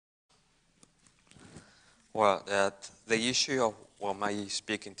Well, the issue of what I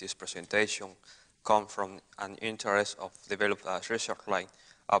speak in this presentation comes from an interest of develop a research line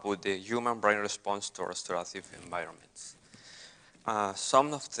about the human brain response to restorative environments.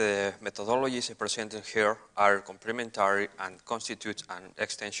 Some of the methodologies presented here are complementary and constitute an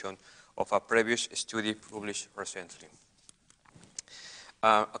extension of a previous study published recently.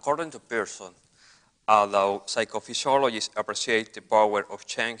 According to Pearson, although psychophysiologists appreciate the power of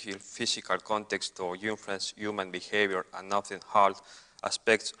changing physical context to influence human behavior and often hold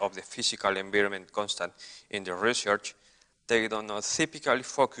aspects of the physical environment constant in their research, they do not typically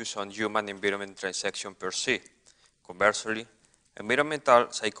focus on human environment transaction per se. Conversely, environmental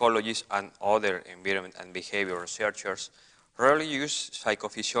psychologists and other environment and behavior researchers rarely use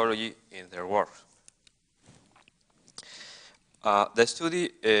psychophysiology in their work. The study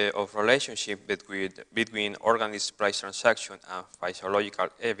of relationship between organism price transaction and physiological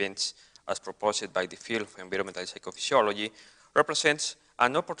events, as proposed by the field of environmental psychophysiology, represents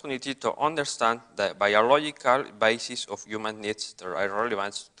an opportunity to understand the biological basis of human needs that are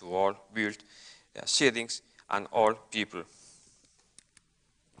relevant to all built settings and all people.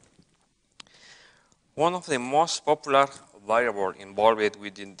 One of the most popular variables involved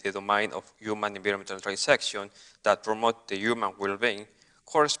within the domain of human environmental transaction that promote the human well-being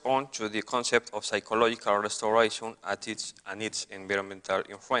correspond to the concept of psychological restoration and its environmental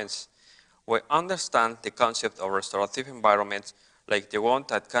influence. We understand the concept of restorative environments like the one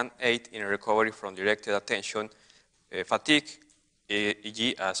that can aid in recovery from directed attention, fatigue,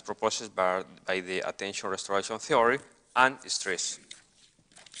 e.g. as proposed by the attention restoration theory, and stress.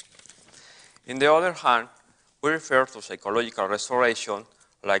 On the other hand, we refer to psychological restoration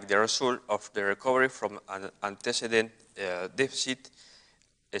like the result of the recovery from an antecedent deficit,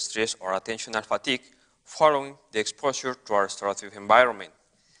 stress, or attentional fatigue following the exposure to a restorative environment.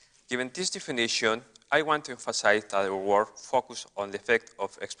 Given this definition, I want to emphasize that our work focuses on the effect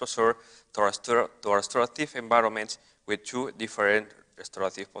of exposure to restorative environments with two different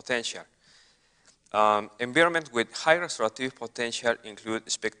restorative potential. Environments with high restorative potential include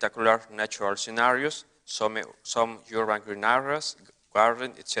spectacular natural scenarios, some urban green areas,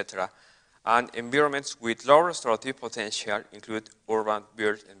 gardens, etc. And environments with low restorative potential include urban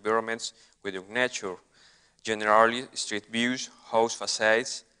built environments with nature, generally street views, house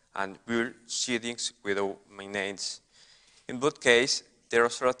facades, and built settings without maintenance. In both cases, the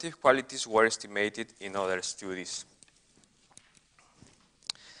restorative qualities were estimated in other studies.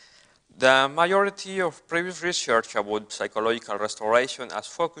 The majority of previous research about psychological restoration has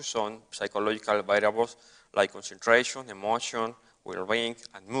focused on psychological variables like concentration, emotion, well-being,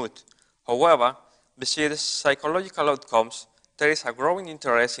 and mood. However, besides psychological outcomes, there is a growing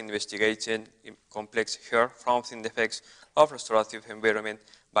interest in investigating complex hair-founding effects of restorative environment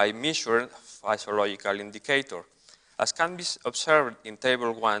by measuring physiological indicators. As can be observed in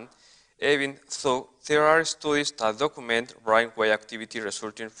Table 1, even though there are studies that document brainwave activity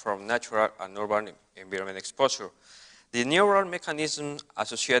resulting from natural and urban environment exposure, the neural mechanisms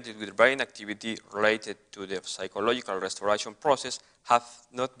associated with brain activity related to the psychological restoration process have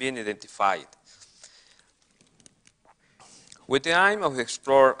not been identified. With the aim of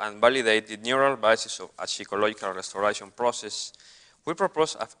explore and validate the neural basis of a psychological restoration process, we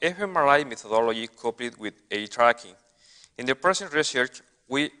propose a fMRI methodology coupled with eye tracking. In the present research,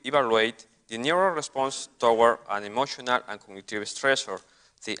 we evaluate the neural response toward an emotional and cognitive stressor,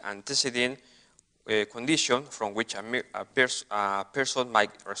 the antecedent condition from which a person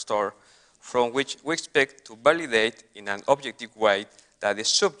might restore, from which we expect to validate in an objective way that the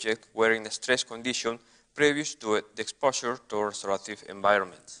subject were in a stress condition previous to the exposure to restorative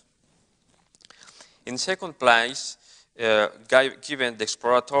environments. In second place, given the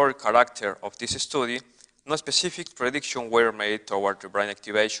exploratory character of this study, no specific predictions were made toward the brain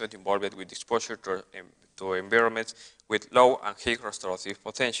activation involved with exposure to environments with low and high restorative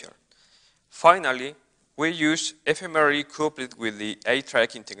potential. Finally, we use fMRI coupled with the eye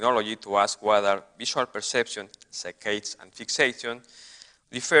tracking technology to ask whether visual perception, saccades, and fixation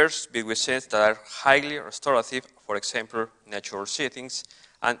differs between scenes that are highly restorative, for example, natural settings,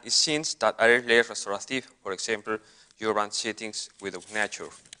 and scenes that are less restorative, for example, urban settings without nature.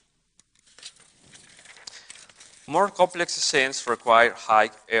 More complex scenes require high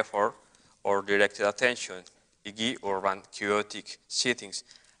effort or directed attention, e.g. urban chaotic settings,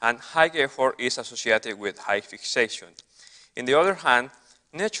 and high effort is associated with high fixation. On the other hand,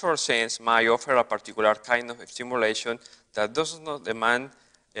 natural scenes may offer a particular kind of stimulation that does not demand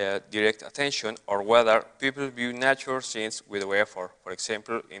direct attention, or whether people view natural scenes with effort, for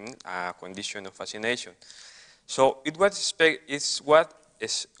example, in a condition of fascination. So it was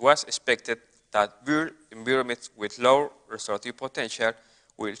expected that built environments with low restorative potential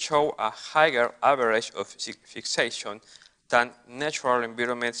will show a higher average of fixation than natural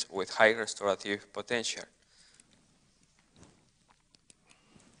environments with high restorative potential.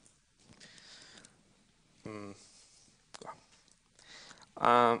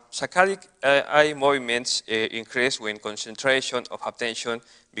 Saccadic eye movements increase when concentration of attention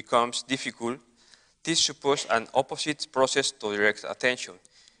becomes difficult. This supposes an opposite process to direct attention.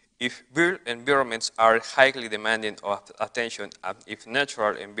 If built environments are highly demanding of attention, and if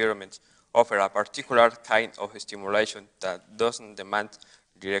natural environments offer a particular kind of stimulation that doesn't demand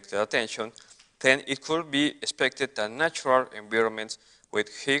direct attention, then it could be expected that natural environments with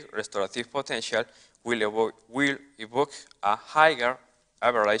high restorative potential will evoke a higher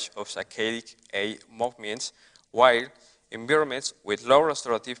average of saccadic eye movements, while environments with low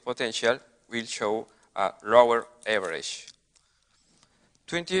restorative potential will show a lower average.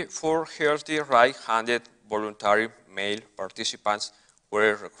 24 healthy right-handed voluntary male participants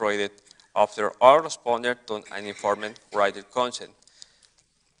were recruited after all responded to an informed written consent.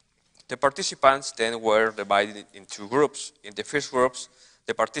 The participants then were divided in two groups. In the first groups,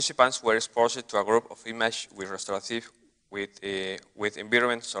 the participants were exposed to a group of images with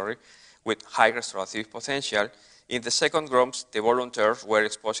environment with high restorative potential. In the second group, the volunteers were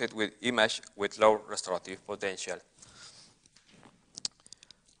exposed with images with low restorative potential.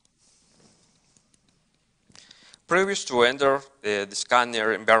 Previous to enter the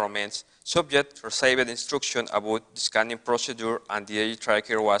scanner environments, subjects received instruction about the scanning procedure and the eye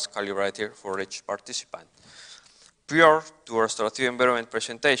tracker was calibrated for each participant. Prior to restorative environment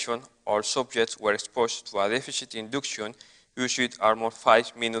presentation, all subjects were exposed to a deficit induction using almost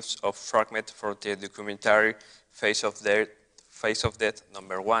 5 minutes of fragment from the documentary Face of Death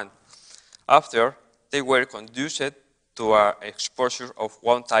 #1. After, they were conducted to an exposure of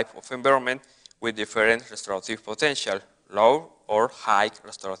one type of environment with different restorative potential, low or high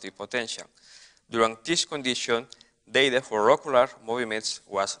restorative potential. During this condition, data for ocular movements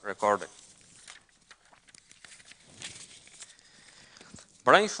was recorded.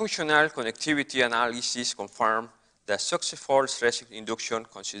 Brain functional connectivity analysis confirmed the successful stress induction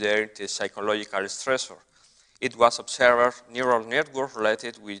considering the psychological stressor. It was observed neural network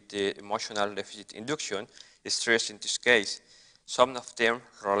related with the emotional deficit induction, stress in this case, some of them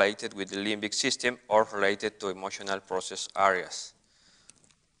related with the limbic system or related to emotional process areas.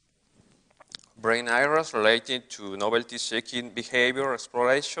 Brain areas related to novelty-seeking behavior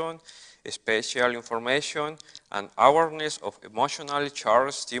exploration, spatial information, and awareness of emotionally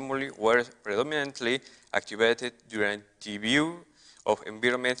charged stimuli were predominantly activated during the view of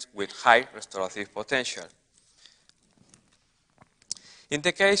environments with high restorative potential. In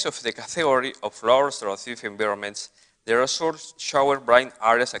the case of the category of low restorative environments, the results show brain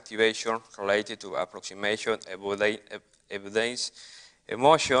areas activation related to approximation, evidence,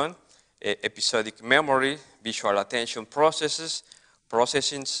 emotion, episodic memory, visual attention processes,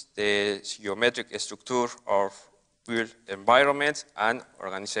 processing the geometric structure of built environments, and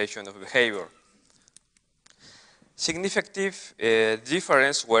organization of behavior. Significant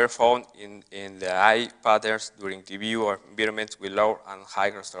differences were found in the eye patterns during the view of environments with low and high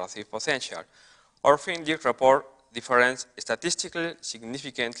restorative potential. Our findings report difference statistically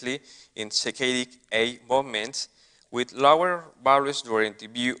significantly in saccadic eye movements with lower values during the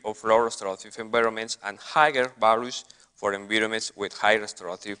view of low restorative environments and higher values for environments with high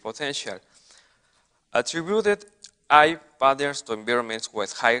restorative potential. Attributed eye patterns to environments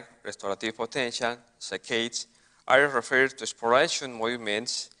with high restorative potential, saccades, are referred to exploration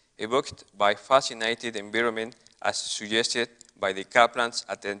movements evoked by fascinated environment as suggested by the Kaplan's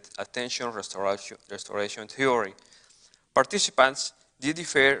attention restoration theory. Participants did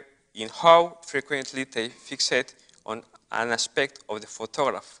differ in how frequently they fixate on an aspect of the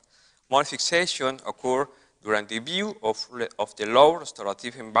photograph. More fixation occurred during the view of the low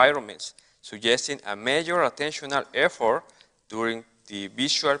restorative environments, suggesting a major attentional effort during the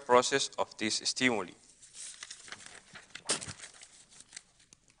visual process of this stimuli.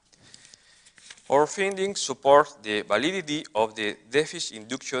 Our findings support the validity of the deficit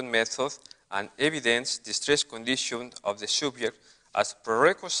induction method and evidence the stress condition of the subject as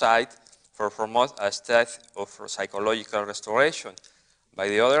prerequisite for promote a state of psychological restoration. By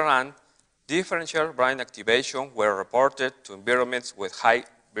the other hand, differential brain activation were reported to environments with high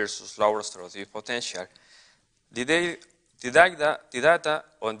versus low restorative potential. The data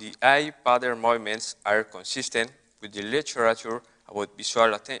on the eye pattern movements are consistent with the literature about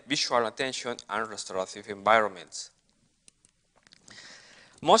visual attention and restorative environments.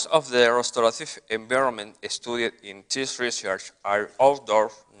 Most of the restorative environment studied in this research are outdoor,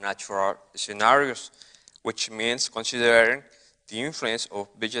 natural scenarios, which means considering the influence of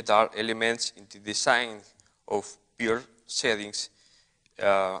vegetal elements in the design of built settings.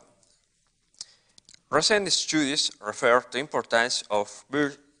 Recent studies refer to the importance of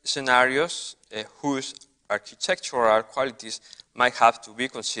built scenarios whose architectural qualities might have to be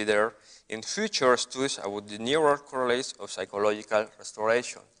considered in future studies about the neural correlates of psychological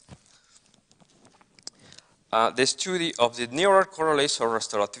restoration. The study of the neural correlates of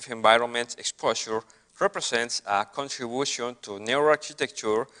restorative environment exposure represents a contribution to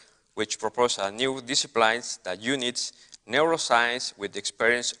neuroarchitecture, which proposes a new discipline that unites neuroscience with the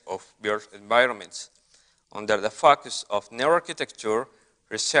experience of built environments. Under the focus of neuroarchitecture,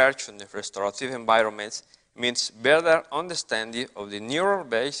 research on the restorative environments means better understanding of the neural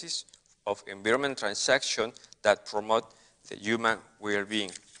basis of environment transactions that promote the human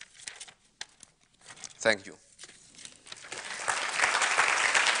well-being. Thank you.